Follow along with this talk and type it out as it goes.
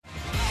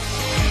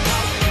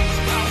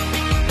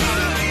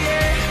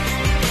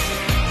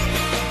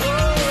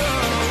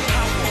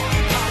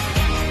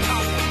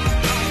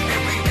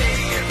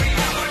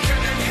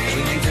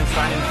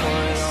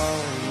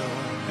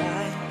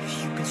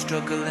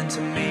to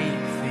make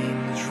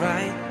things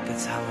right.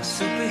 That's how a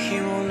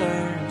superhero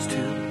learns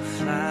to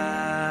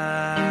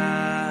fly.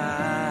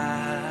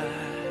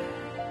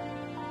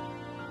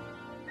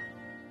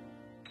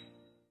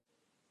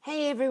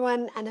 Hey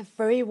everyone, and a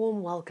very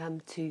warm welcome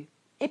to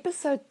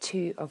episode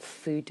 2 of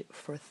Food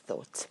for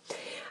Thought.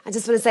 I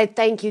just want to say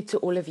thank you to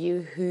all of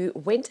you who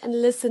went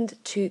and listened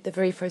to the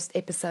very first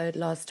episode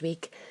last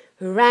week,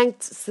 who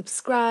ranked,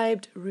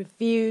 subscribed,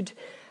 reviewed.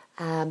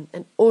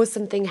 An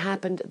awesome thing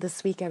happened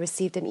this week. I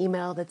received an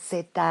email that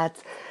said that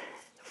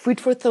Food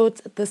for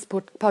Thought, this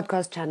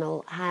podcast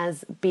channel,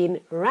 has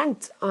been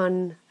ranked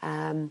on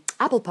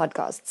Apple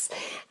Podcasts.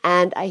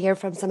 And I hear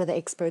from some of the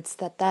experts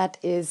that that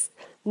is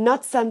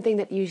not something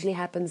that usually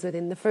happens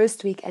within the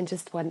first week and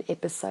just one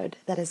episode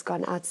that has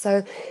gone out.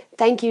 So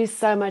thank you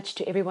so much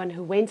to everyone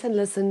who went and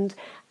listened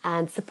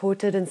and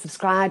supported and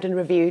subscribed and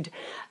reviewed.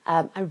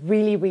 I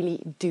really,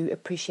 really do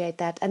appreciate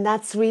that. And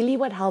that's really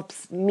what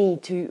helps me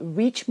to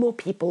reach more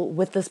people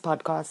with this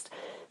podcast,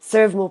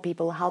 serve more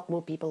people, help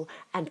more people,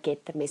 and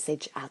get the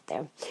message out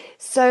there.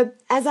 So,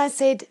 as I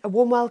said, a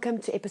warm welcome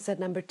to episode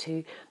number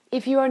 2.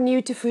 If you are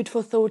new to Food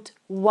for Thought,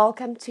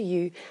 welcome to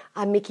you.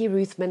 I'm Mickey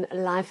Ruthman,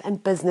 life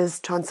and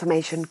business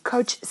transformation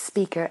coach,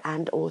 speaker,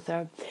 and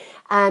author.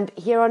 And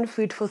here on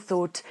Food for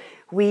Thought,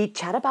 we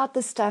chat about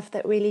the stuff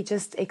that really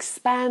just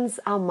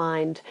expands our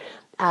mind,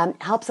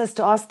 helps us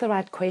to ask the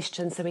right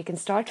questions so we can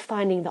start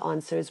finding the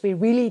answers. We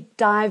really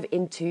dive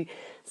into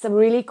some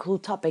really cool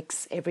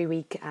topics every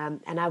week,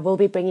 and I will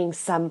be bringing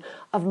some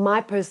of my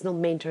personal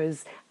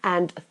mentors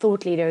and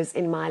thought leaders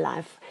in my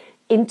life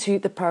into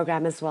the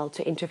program as well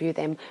to interview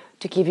them,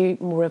 to give you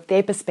more of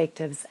their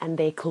perspectives and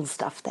their cool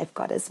stuff they've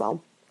got as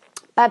well.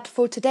 But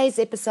for today's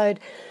episode,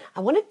 I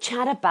want to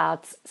chat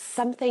about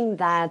something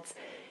that,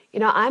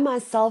 I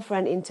myself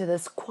run into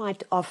this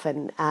quite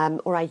often,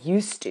 or I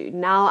used to.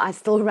 Now I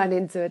still run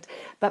into it,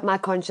 but my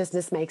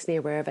consciousness makes me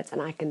aware of it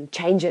and I can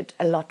change it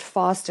a lot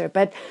faster.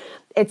 But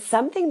it's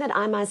something that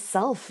I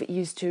myself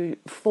used to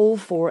fall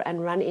for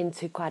and run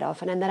into quite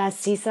often, and that I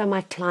see some of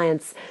my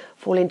clients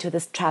fall into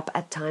this trap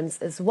at times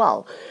as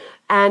well.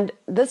 And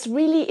this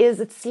really is,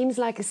 it seems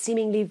like a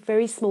seemingly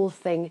very small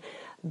thing,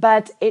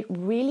 but it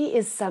really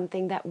is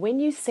something that when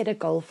you set a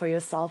goal for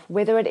yourself,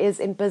 whether it is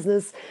in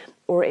business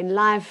or in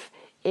life,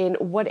 in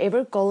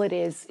whatever goal it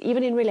is,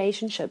 even in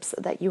relationships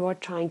that you are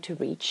trying to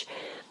reach,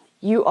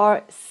 you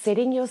are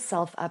setting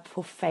yourself up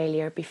for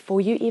failure before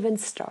you even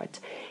start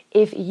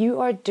if you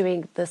are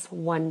doing this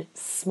one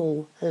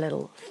small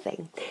little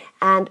thing.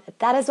 And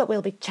that is what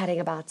we'll be chatting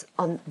about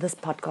on this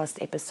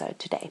podcast episode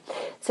today.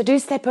 So do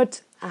stay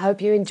put. I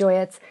hope you enjoy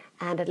it.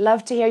 And I'd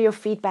love to hear your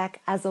feedback.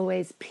 As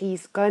always,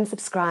 please go and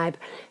subscribe.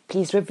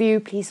 Please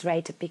review, please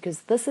rate it,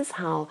 because this is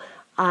how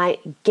I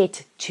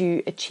get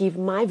to achieve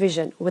my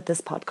vision with this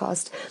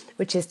podcast,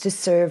 which is to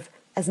serve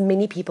as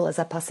many people as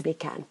I possibly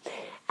can.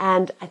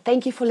 And I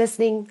thank you for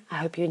listening. I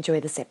hope you enjoy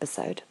this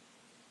episode.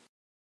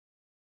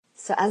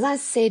 So as I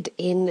said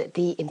in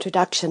the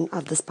introduction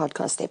of this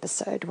podcast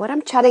episode, what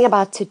I'm chatting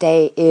about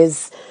today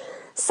is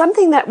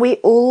something that we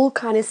all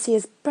kind of see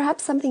as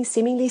perhaps something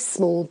seemingly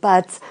small,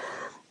 but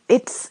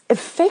its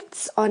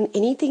effects on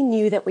anything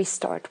new that we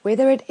start,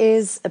 whether it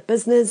is a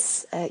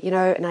business,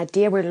 an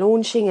idea we're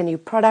launching, a new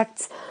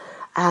product,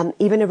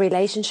 even a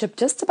relationship,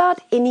 just about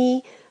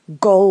any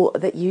goal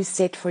that you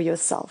set for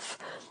yourself.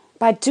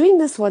 By doing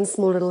this one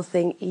small little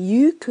thing,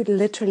 you could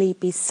literally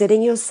be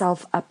setting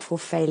yourself up for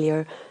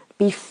failure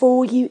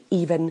before you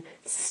even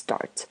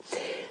start.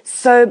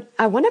 So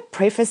I want to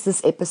preface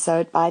this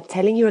episode by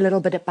telling you a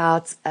little bit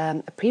about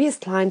a previous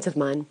client of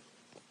mine.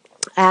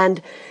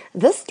 And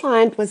this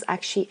client was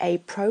actually a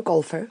pro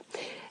golfer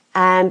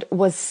and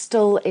was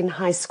still in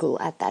high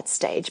school at that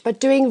stage, but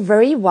doing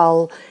very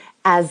well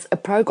as a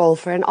pro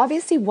golfer and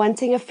obviously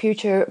wanting a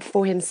future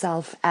for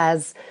himself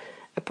as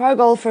a pro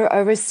golfer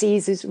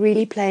overseas who's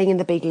really playing in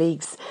the big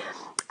leagues.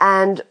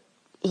 And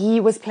he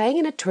was playing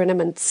in a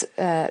tournament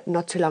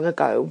not too long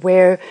ago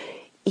where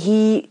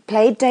he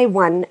played day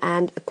one,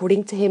 and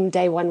according to him,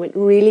 day one went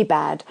really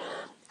bad.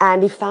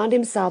 And he found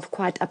himself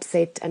quite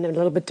upset and a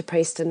little bit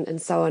depressed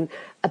and so on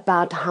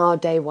about how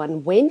day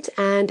one went,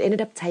 and ended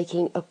up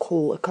taking a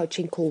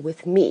coaching call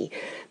with me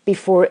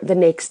before the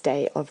next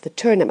day of the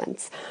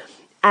tournament.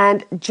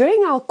 And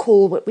during our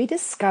call, what we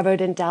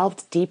discovered and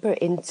delved deeper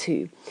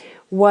into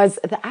was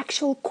the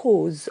actual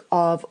cause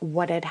of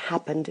what had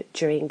happened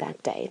during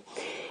that day.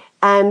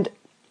 And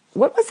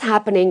what was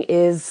happening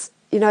is,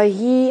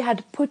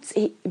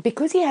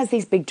 because he has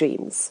these big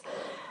dreams,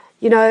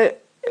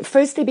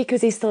 firstly,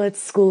 because he's still at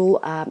school,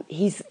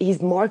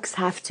 his marks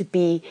have to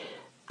be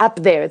up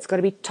there. It's got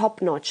to be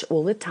top notch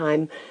all the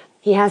time.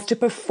 He has to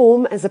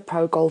perform as a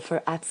pro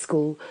golfer at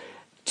school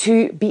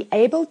to be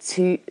able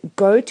to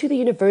go to the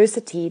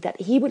university that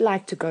he would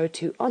like to go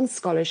to on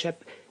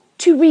scholarship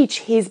to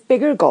reach his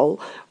bigger goal,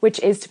 which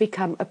is to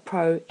become a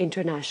pro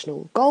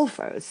international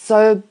golfer.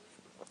 So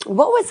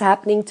what was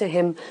happening to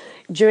him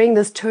during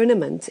this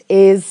tournament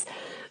is,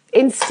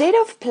 instead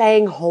of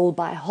playing hole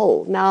by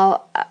hole,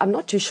 now I'm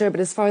not too sure, but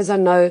as far as I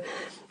know,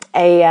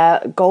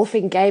 a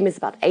golfing game is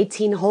about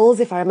 18 holes,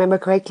 if I remember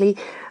correctly.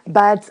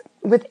 But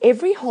with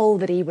every hole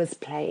that he was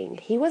playing,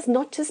 he was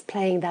not just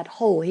playing that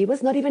hole. He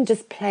was not even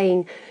just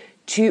playing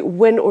to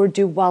win or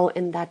do well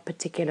in that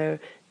particular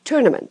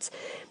tournament.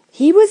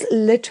 He was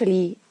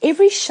literally,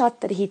 every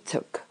shot that he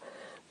took,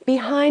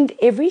 behind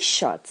every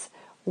shot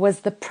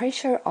was the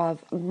pressure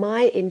of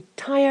my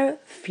entire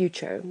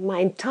future. My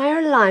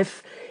entire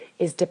life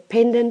is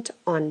dependent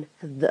on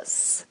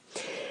this.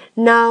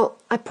 Now,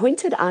 I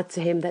pointed out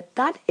to him that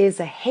that is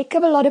a heck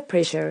of a lot of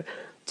pressure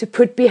to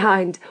put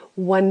behind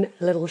one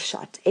little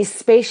shot,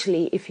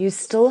 especially if you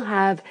still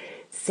have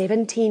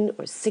 17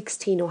 or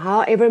 16 or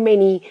however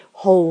many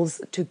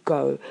holes to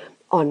go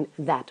on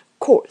that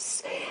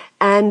course.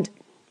 And,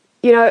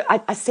 you know,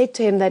 I said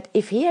to him that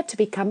if he had to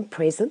become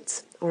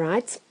present, all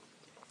right,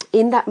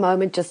 in that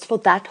moment, just for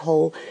that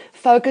hole,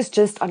 focus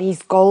just on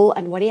his goal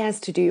and what he has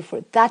to do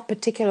for that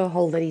particular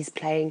hole that he's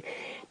playing,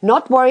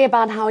 not worry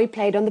about how he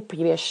played on the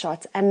previous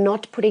shot, and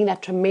not putting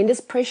that tremendous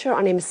pressure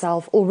on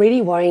himself,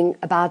 already worrying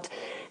about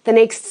the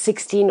next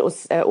 16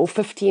 or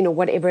 15 or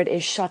whatever it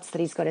is shots that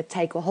he's got to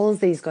take or holes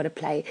that he's got to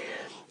play.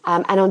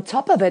 And on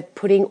top of it,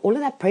 putting all of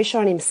that pressure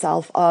on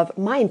himself of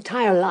my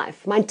entire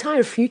life, my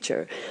entire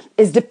future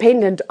is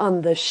dependent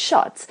on the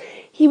shots,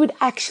 he would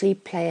actually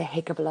play a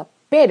heck of a lot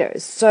better.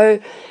 So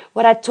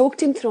what I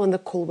talked him through on the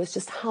call was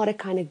just how to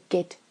kind of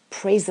get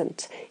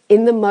present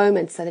in the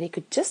moment so that he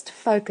could just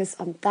focus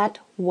on that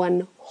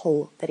one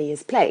hole that he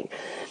is playing.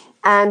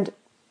 And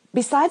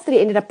besides that, he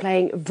ended up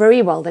playing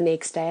very well the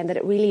next day and that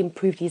it really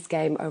improved his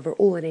game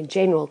overall and in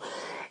general.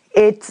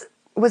 It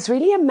was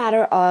really a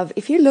matter of,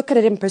 if you look at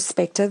it in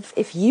perspective,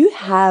 if you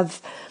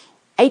have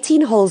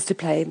 18 holes to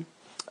play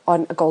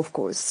on a golf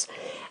course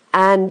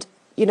and,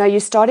 you know, you're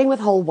starting with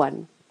hole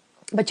 1,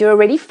 but you're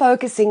already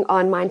focusing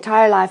on my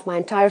entire life, my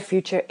entire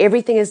future,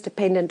 everything is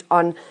dependent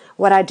on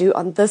what I do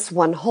on this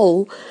one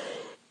hole,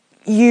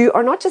 you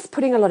are not just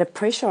putting a lot of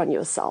pressure on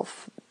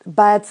yourself,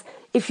 but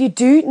if you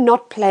do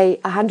not play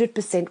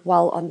 100%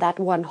 well on that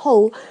one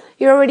hole,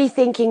 you're already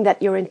thinking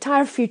that your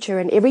entire future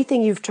and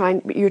everything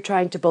you're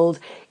trying to build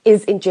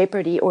is in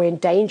jeopardy or in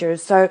danger.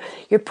 So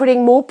you're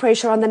putting more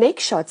pressure on the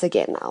next shots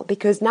again now,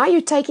 because now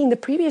you're taking the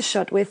previous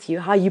shot with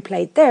you, how you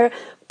played there,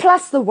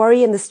 plus the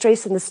worry and the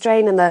stress and the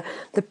strain and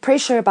the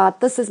pressure about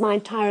this is my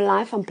entire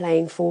life I'm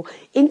playing for,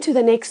 into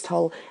the next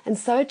hole. And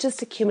so it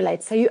just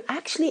accumulates. So you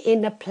actually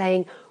end up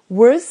playing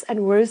worse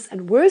and worse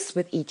and worse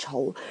with each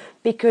hole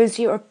because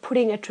you are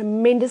putting a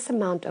tremendous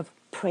amount of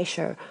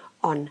pressure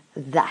on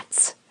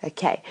that.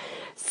 Okay,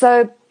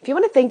 so if you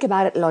want to think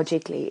about it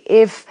logically,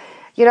 if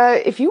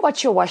you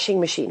watch your washing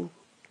machine,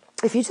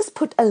 if you just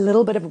put a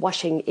little bit of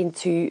washing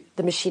into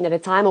the machine at a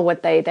time, or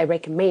what they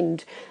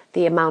recommend,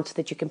 the amount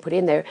that you can put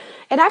in there,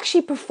 it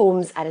actually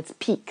performs at its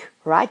peak,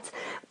 right?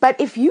 But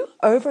if you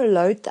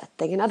overload that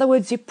thing, in other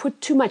words, you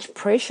put too much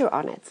pressure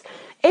on it,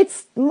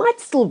 it might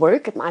still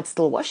work, it might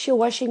still wash your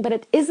washing, but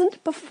it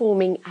isn't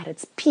performing at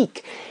its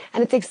peak.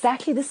 And it's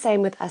exactly the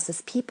same with us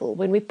as people.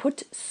 When we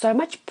put so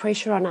much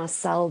pressure on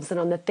ourselves and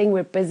on the thing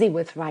we're busy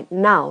with right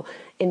now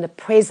in the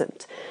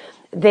present,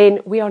 then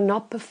we are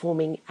not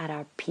performing at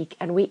our peak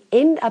and we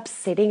end up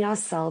setting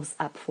ourselves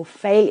up for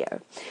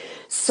failure.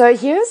 So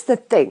here's the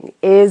thing,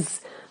 is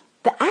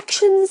the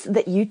actions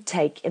that you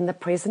take in the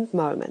present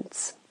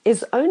moment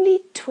is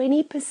only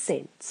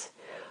 20%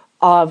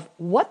 of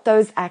what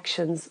those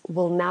actions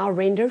will now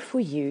render for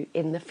you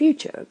in the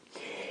future.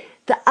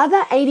 The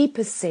other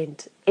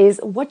 80% is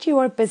what you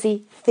are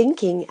busy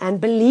thinking and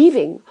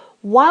believing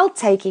while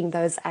taking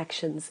those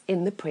actions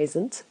in the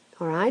present,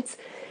 all right?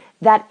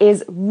 That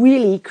is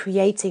really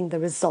creating the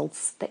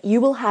results that you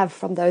will have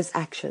from those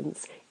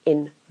actions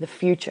in the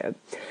future.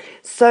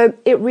 So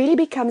it really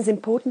becomes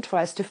important for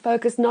us to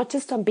focus not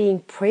just on being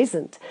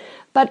present,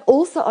 but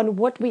also on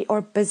what we are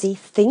busy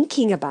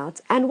thinking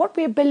about and what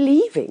we are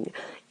believing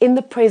in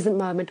the present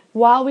moment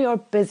while we are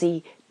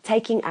busy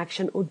taking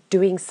action or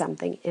doing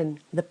something in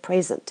the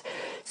present.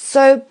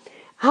 So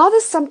how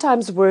this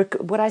sometimes works,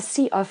 what I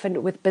see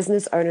often with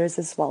business owners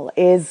as well,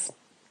 is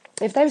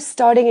if they're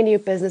starting a new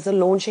business or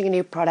launching a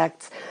new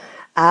product,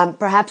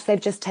 perhaps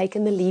they've just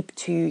taken the leap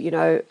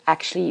to,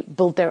 actually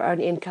build their own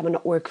income and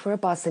not work for a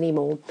boss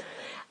anymore.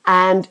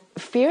 And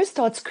fear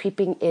starts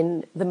creeping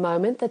in the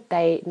moment that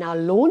they now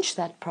launch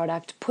that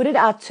product, put it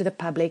out to the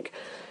public,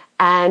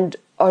 and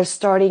are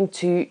starting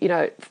to,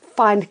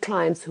 find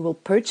clients who will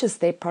purchase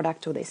their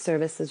product or their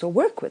services or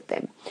work with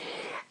them.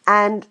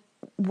 And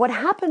what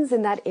happens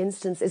in that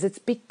instance is it's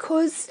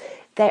because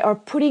they are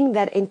putting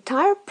that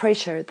entire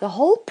pressure, the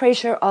whole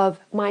pressure of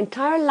my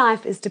entire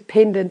life is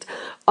dependent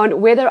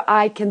on whether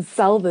I can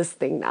sell this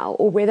thing now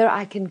or whether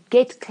I can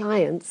get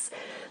clients,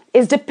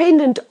 is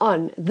dependent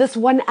on this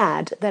one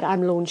ad that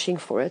I'm launching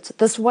for it,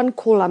 this one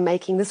call I'm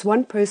making, this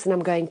one person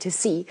I'm going to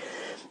see.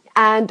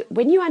 And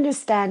when you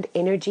understand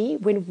energy,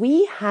 when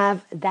we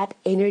have that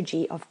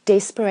energy of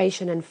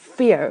desperation and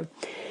fear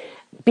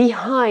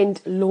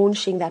behind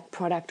launching that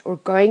product or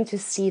going to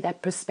see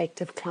that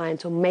prospective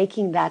client or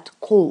making that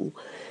call,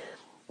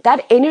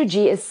 that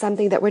energy is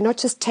something that we're not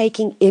just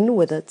taking in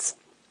with it.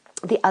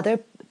 the other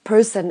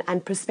person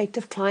and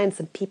prospective clients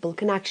and people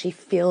can actually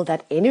feel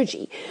that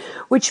energy,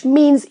 which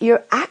means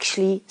you're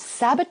actually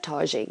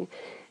sabotaging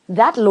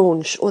that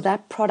launch or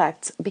that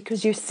product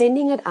because you're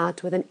sending it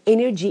out with an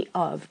energy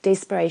of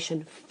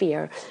desperation,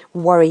 fear,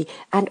 worry,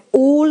 and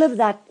all of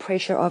that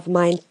pressure of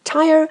my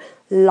entire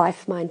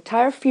life, my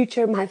entire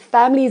future, my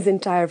family's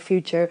entire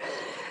future,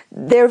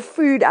 their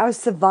food, our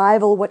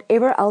survival,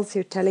 whatever else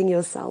you're telling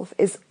yourself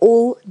is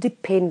all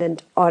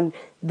dependent on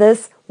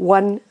this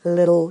one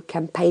little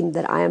campaign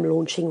that I am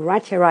launching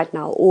right here, right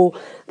now, or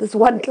this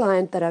one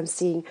client that I'm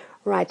seeing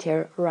right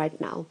here, right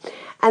now.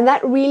 And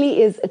that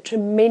really is a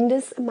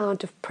tremendous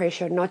amount of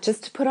pressure, not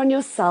just to put on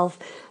yourself,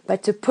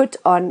 but to put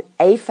on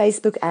a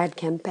Facebook ad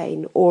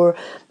campaign or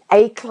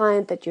a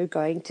client that you're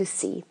going to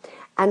see.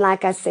 And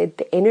like I said,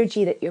 the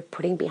energy that you're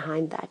putting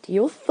behind that,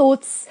 your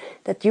thoughts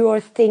that you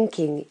are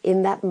thinking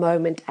in that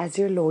moment as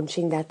you're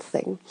launching that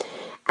thing,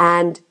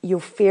 and your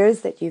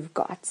fears that you've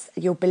got,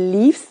 your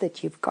beliefs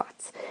that you've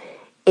got,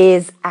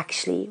 is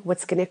actually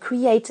what's going to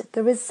create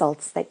the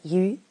results that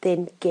you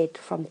then get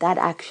from that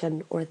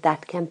action or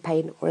that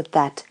campaign or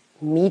that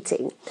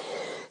meeting.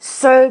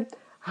 So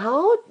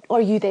how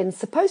are you then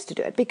supposed to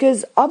do it?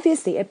 Because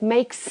obviously it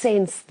makes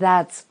sense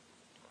that,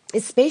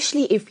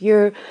 especially if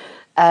you're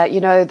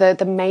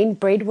the main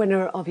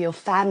breadwinner of your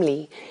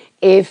family,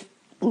 if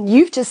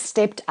you've just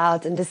stepped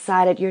out and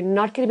decided you're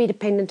not going to be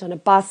dependent on a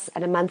boss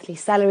and a monthly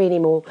salary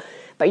anymore,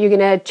 but you're going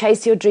to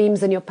chase your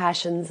dreams and your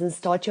passions and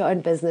start your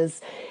own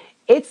business,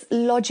 it's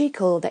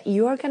logical that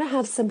you are going to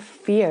have some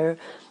fear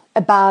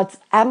about,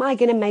 am I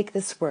going to make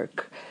this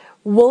work?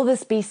 Will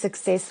this be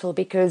successful?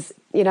 Because,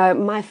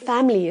 my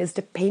family is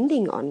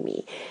depending on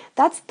me.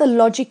 That's the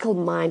logical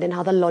mind and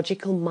how the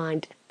logical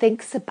mind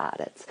thinks about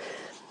it.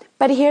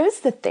 But here's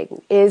the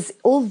thing is,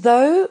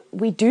 although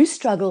we do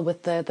struggle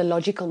with the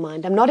logical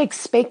mind, I'm not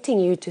expecting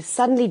you to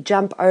suddenly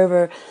jump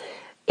over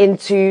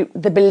into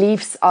the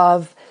beliefs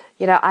of,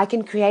 I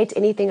can create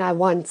anything I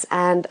want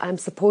and I'm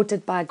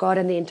supported by God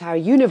and the entire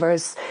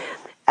universe.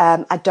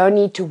 I don't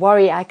need to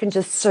worry. I can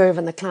just serve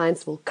and the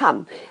clients will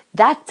come.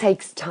 That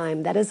takes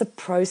time. That is a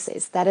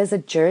process. That is a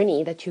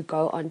journey that you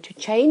go on to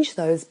change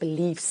those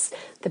beliefs,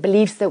 the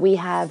beliefs that we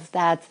have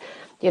that,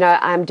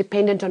 I'm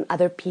dependent on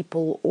other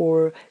people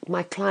or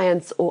my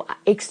clients or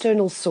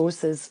external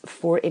sources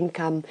for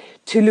income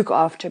to look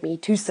after me,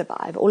 to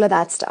survive, all of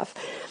that stuff.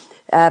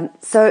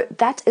 So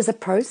that is a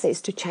process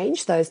to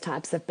change those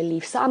types of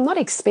beliefs. So I'm not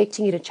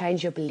expecting you to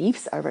change your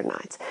beliefs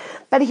overnight.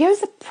 But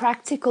here's a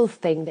practical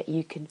thing that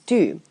you can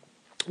do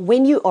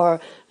when you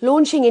are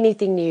launching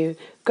anything new,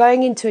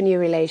 going into a new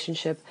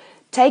relationship,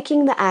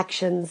 taking the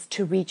actions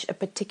to reach a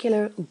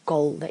particular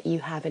goal that you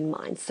have in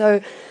mind.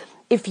 So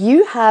if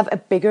you have a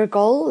bigger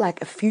goal,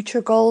 like a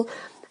future goal,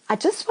 I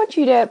just want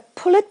you to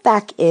pull it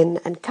back in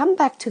and come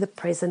back to the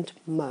present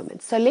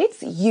moment. So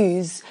let's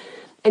use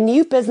a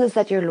new business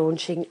that you're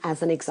launching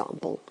as an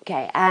example,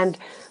 okay? And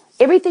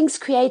everything's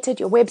created,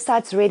 your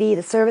website's ready,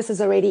 the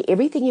services are ready,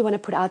 everything you want to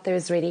put out there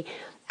is ready,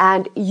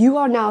 and you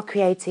are now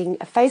creating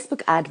a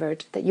Facebook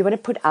advert that you want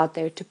to put out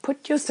there to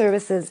put your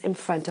services in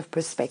front of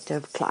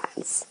prospective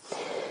clients.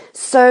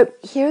 So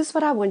here's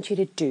what I want you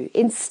to do.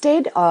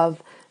 Instead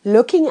of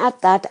looking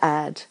at that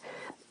ad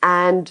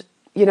and,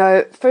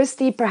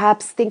 firstly,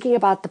 perhaps thinking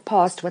about the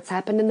past, what's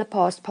happened in the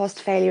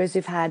past failures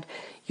you've had,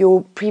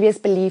 your previous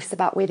beliefs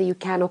about whether you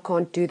can or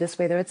can't do this,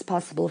 whether it's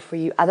possible for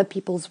you, other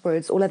people's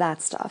words, all of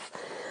that stuff.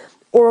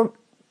 Or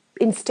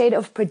instead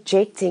of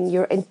projecting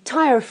your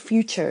entire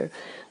future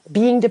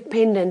being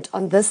dependent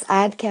on this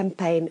ad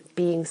campaign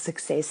being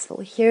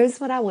successful,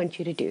 here's what I want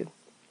you to do,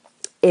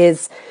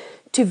 is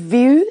to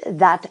view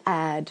that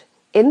ad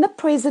in the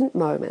present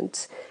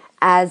moment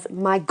as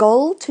my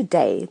goal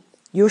today.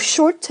 Your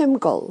short-term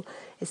goal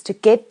is to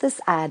get this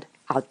ad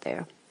out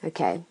there,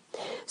 okay?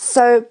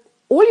 So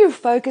all you're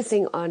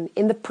focusing on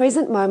in the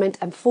present moment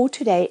and for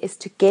today is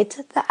to get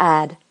the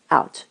ad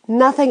out,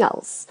 nothing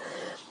else.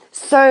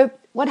 So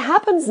what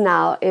happens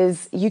now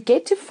is you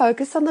get to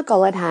focus on the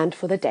goal at hand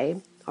for the day,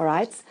 all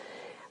right?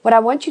 What I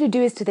want you to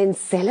do is to then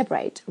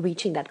celebrate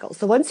reaching that goal.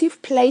 So once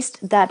you've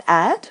placed that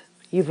ad,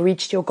 you've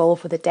reached your goal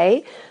for the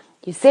day,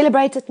 you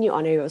celebrate it and you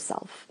honor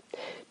yourself.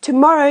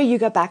 Tomorrow you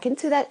go back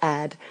into that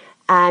ad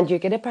and you're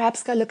going to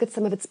perhaps go look at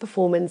some of its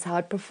performance, how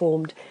it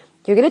performed.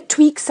 You're going to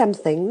tweak some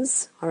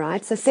things, all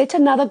right? So set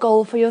another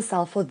goal for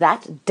yourself for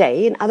that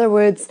day. In other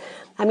words,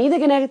 I'm either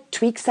going to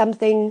tweak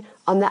something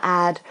on the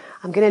ad,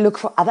 I'm going to look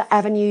for other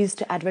avenues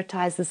to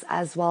advertise this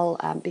as well,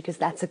 because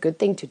that's a good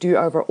thing to do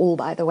overall,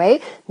 by the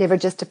way. Never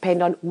just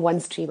depend on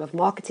one stream of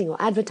marketing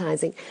or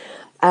advertising.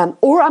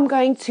 Or I'm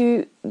going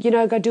to,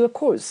 go do a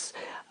course.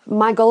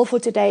 My goal for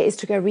today is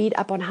to go read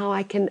up on how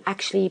I can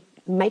actually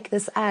make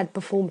this ad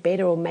perform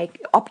better or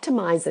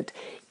optimize it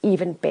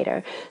even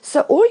better.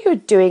 So all you're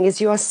doing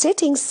is you are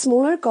setting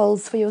smaller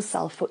goals for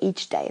yourself for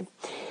each day,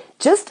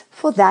 just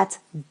for that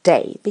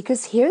day.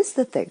 Because here's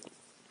the thing,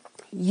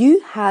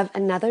 you have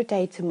another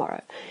day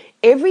tomorrow.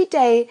 Every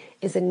day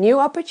is a new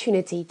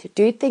opportunity to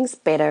do things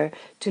better,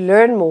 to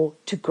learn more,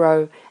 to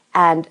grow,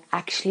 and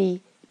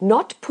actually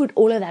not put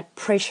all of that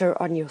pressure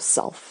on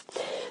yourself.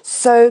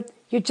 So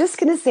you're just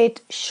going to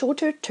set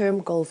shorter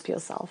term goals for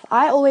yourself.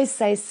 I always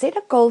say set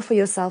a goal for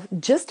yourself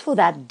just for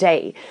that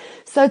day.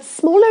 So it's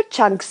smaller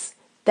chunks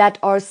that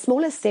are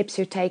smaller steps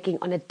you're taking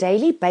on a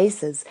daily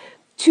basis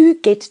to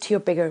get to your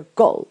bigger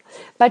goal.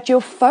 But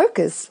your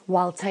focus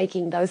while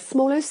taking those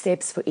smaller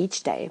steps for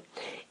each day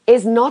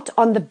is not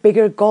on the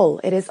bigger goal.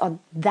 It is on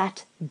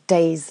that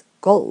day's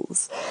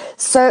goals.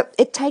 So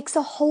it takes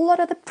a whole lot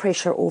of the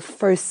pressure off,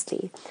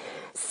 firstly.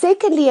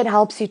 Secondly, it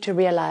helps you to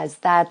realize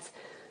that,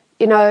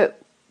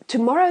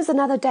 tomorrow is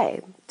another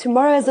day.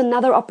 Tomorrow is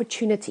another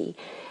opportunity.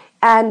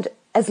 And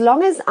as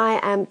long as I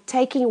am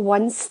taking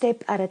one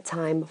step at a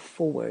time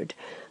forward,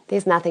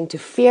 there's nothing to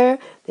fear.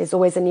 There's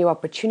always a new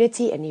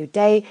opportunity, a new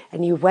day, a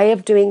new way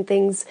of doing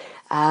things.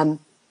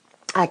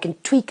 I can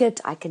tweak it,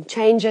 I can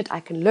change it,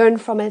 I can learn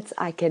from it,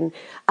 I can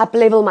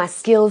up-level my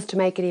skills to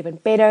make it even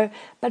better,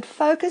 but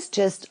focus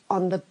just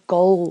on the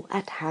goal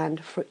at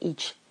hand for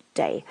each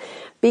day,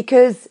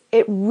 because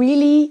it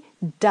really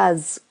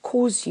does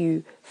cause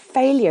you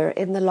failure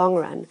in the long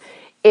run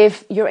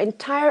if your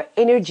entire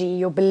energy,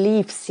 your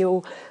beliefs,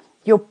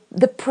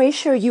 the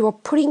pressure you are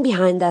putting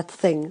behind that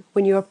thing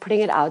when you are putting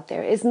it out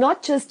there is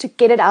not just to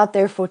get it out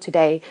there for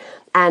today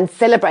and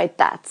celebrate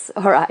that,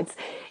 all right?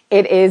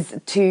 It is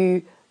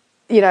to,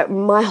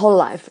 my whole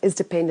life is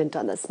dependent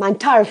on this. My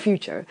entire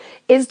future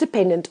is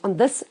dependent on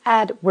this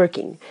ad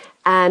working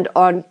and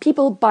on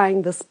people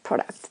buying this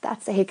product.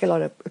 That's a heck of a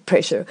lot of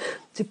pressure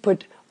to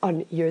put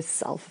on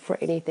yourself for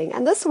anything.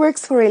 And this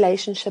works for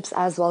relationships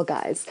as well,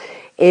 guys,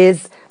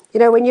 is,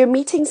 when you're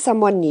meeting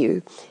someone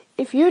new,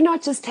 if you're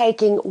not just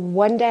taking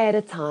one day at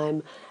a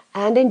time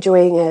and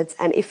enjoying it,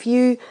 and if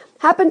you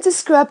happen to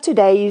screw up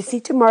today, you see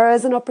tomorrow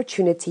as an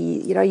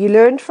opportunity. You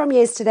learned from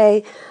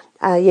yesterday.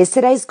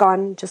 Yesterday's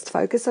gone. Just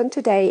focus on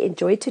today.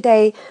 Enjoy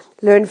today.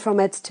 Learn from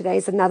it.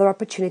 Today's another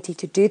opportunity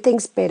to do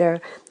things better,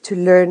 to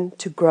learn,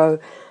 to grow.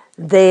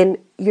 Then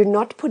you're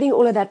not putting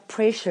all of that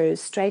pressure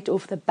straight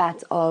off the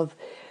bat of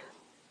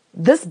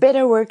this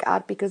better work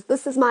out because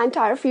this is my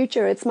entire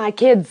future. It's my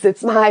kids.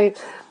 It's my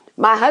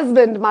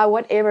husband, my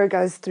whatever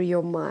goes through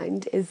your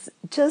mind. Is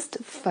just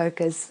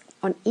focus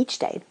on each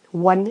day,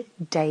 one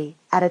day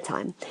at a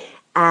time,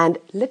 and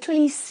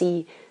literally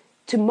see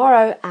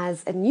tomorrow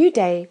as a new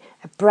day,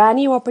 a brand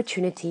new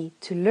opportunity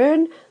to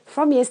learn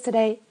from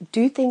yesterday,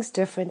 do things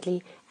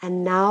differently,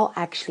 and now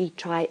actually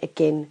try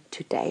again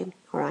today.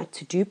 All right,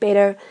 to do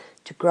better,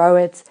 to grow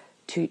it,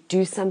 to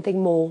do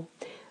something more.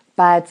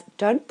 But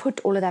don't put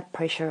all of that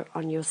pressure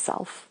on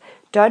yourself.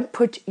 Don't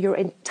put your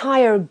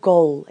entire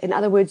goal, in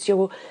other words,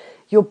 your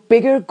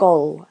bigger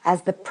goal,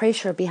 as the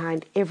pressure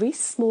behind every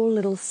small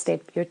little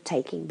step you're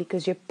taking,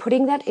 because you're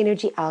putting that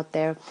energy out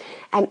there.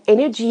 And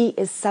energy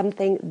is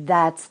something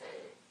that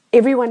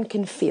everyone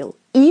can feel.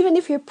 Even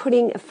if you're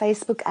putting a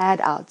Facebook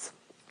ad out,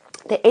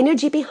 the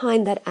energy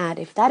behind that ad,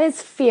 if that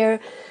is fear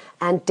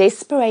and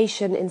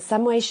desperation in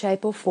some way,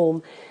 shape or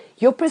form,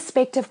 your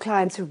prospective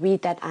clients who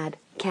read that ad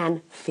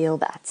can feel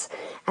that.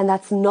 And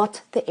that's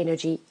not the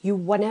energy you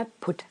want to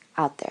put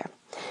out there.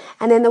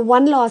 And then the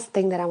one last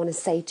thing that I want to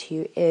say to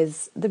you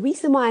is the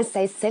reason why I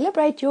say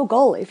celebrate your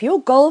goal. If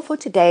your goal for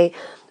today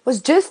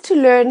was just to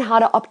learn how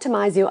to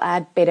optimize your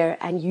ad better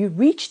and you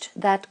reached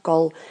that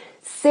goal,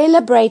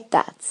 celebrate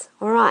that,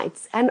 all right?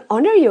 And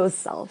honor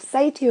yourself.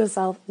 Say to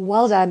yourself,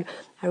 well done,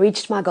 I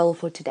reached my goal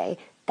for today.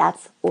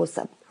 That's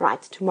awesome,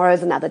 right?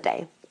 Tomorrow's another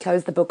day.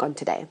 Close the book on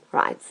today,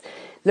 right?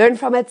 Learn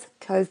from it,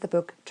 close the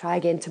book, try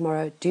again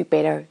tomorrow, do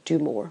better, do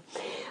more.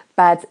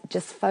 But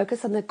just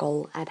focus on the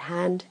goal at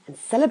hand and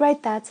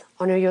celebrate that,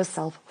 honor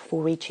yourself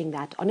for reaching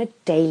that on a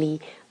daily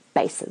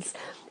basis.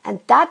 And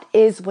that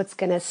is what's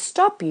going to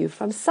stop you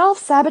from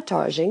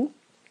self-sabotaging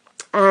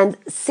and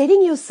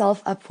setting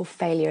yourself up for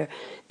failure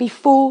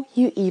before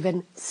you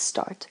even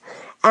start.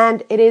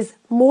 And it is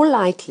more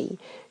likely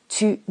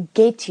to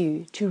get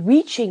you to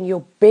reaching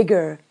your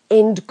bigger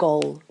end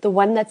goal, the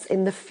one that's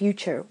in the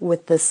future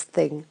with this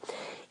thing,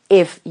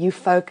 if you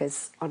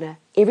focus on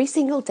every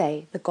single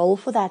day, the goal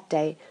for that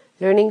day,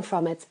 learning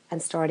from it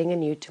and starting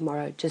anew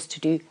tomorrow just to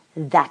do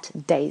that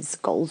day's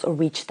goals or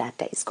reach that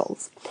day's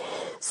goals.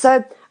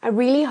 So I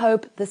really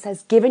hope this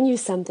has given you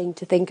something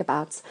to think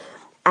about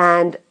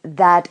and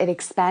that it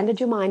expanded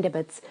your mind a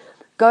bit.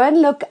 Go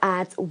and look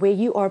at where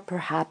you are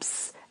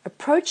perhaps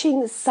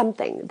approaching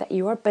something that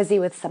you are busy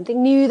with,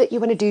 something new that you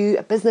want to do,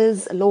 a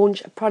business, a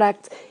launch, a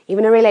product,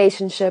 even a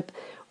relationship,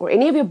 or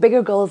any of your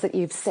bigger goals that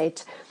you've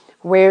set,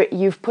 where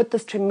you've put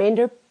this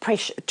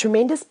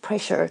tremendous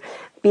pressure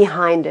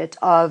behind it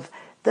of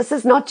this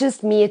is not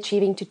just me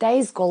achieving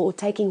today's goal or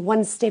taking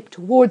one step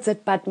towards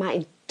it, but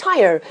my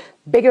entire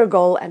bigger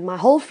goal and my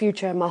whole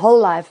future, my whole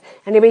life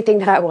and everything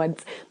that I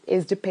want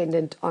is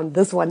dependent on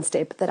this one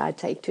step that I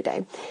take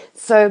today.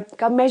 So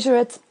go measure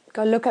it,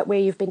 go look at where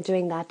you've been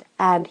doing that.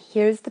 And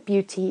here's the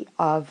beauty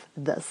of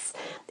this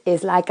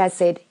is, like I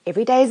said,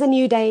 every day is a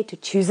new day to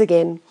choose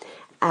again,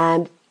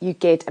 and you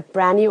get a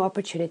brand new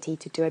opportunity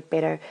to do it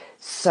better.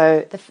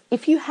 So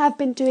if you have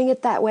been doing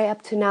it that way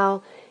up to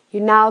now, you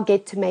now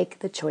get to make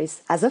the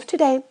choice as of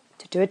today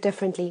to do it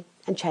differently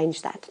and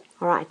change that.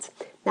 All right,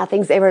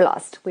 nothing's ever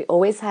lost. We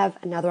always have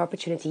another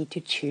opportunity to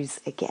choose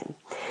again.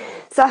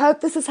 So I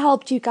hope this has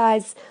helped you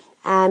guys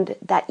and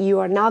that you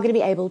are now going to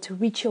be able to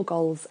reach your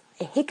goals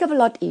a heck of a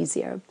lot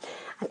easier.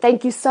 And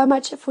thank you so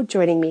much for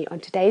joining me on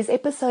today's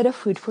episode of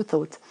Food for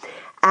Thought.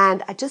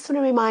 And I just want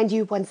to remind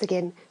you once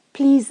again,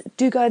 please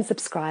do go and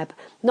subscribe,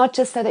 not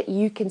just so that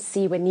you can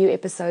see when new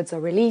episodes are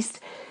released,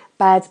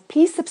 but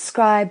please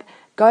subscribe,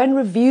 go and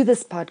review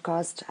this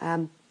podcast,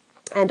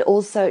 and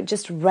also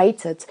just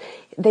rate it.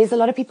 There's a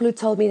lot of people who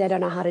told me they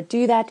don't know how to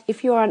do that.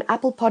 If you are on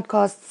Apple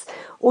Podcasts,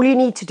 all you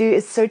need to do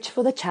is search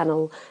for the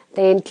channel,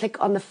 then click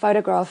on the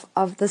photograph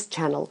of this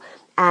channel,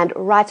 and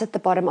right at the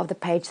bottom of the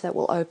page that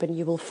will open,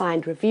 you will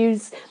find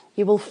reviews,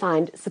 you will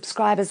find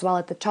subscribe as well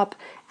at the top,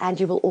 and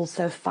you will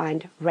also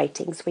find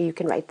ratings where you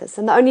can rate this.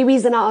 And the only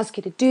reason I ask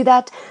you to do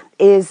that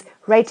is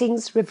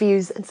ratings,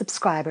 reviews, and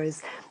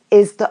subscribers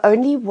is the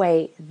only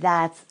way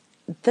that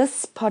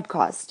this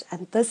podcast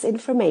and this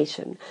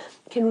information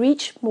can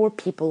reach more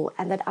people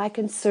and that I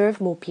can serve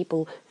more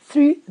people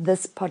through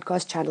this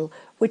podcast channel,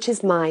 which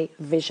is my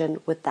vision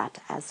with that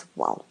as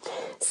well.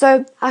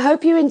 So I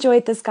hope you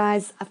enjoyed this,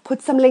 guys. I've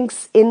put some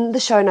links in the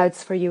show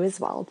notes for you as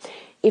well.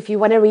 If you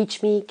want to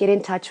reach me, get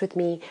in touch with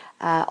me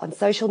on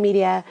social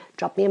media,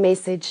 drop me a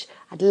message.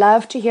 I'd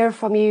love to hear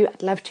from you.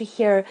 I'd love to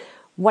hear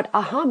what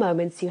aha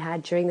moments you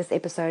had during this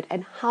episode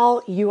and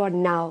how you are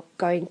now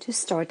going to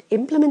start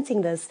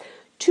implementing this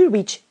to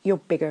reach your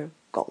bigger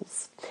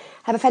goals.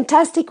 Have a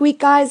fantastic week,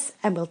 guys,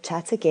 and we'll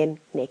chat again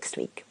next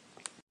week.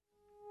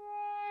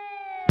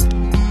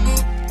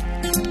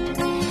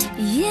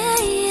 Yeah,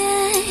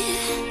 yeah.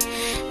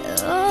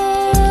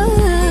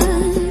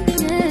 Oh,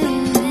 yeah.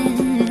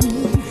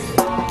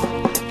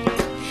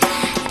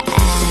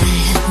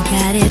 I've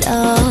got it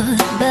all,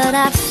 but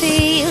I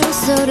feel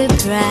so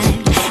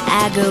deprived.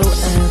 I go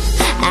up,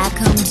 I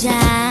come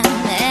down,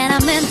 and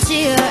I'm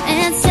emptier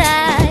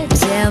inside.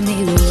 Tell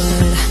me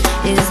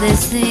what is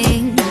this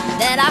thing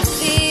that I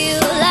feel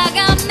like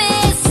I'm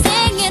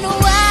missing, and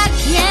why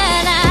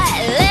can't I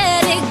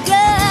let it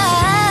go?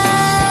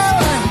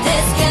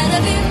 There's gotta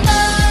be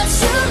more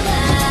to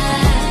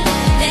life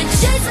than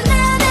chasing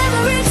down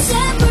every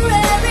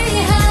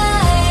temporary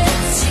high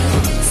to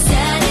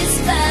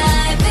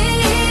satisfy me.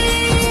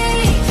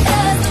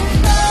 'Cause the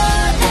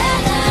more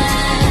that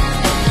I'm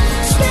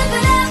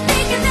tripping out,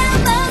 thinking there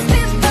must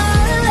be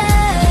more to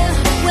life.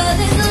 Well,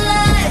 there's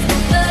life,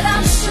 but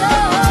I'm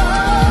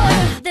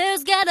sure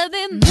there's gotta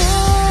be more.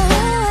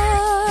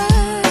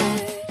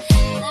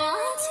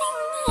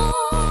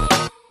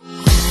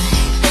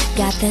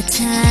 Got the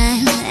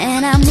time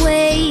and I'm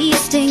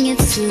wasting it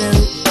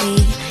slowly.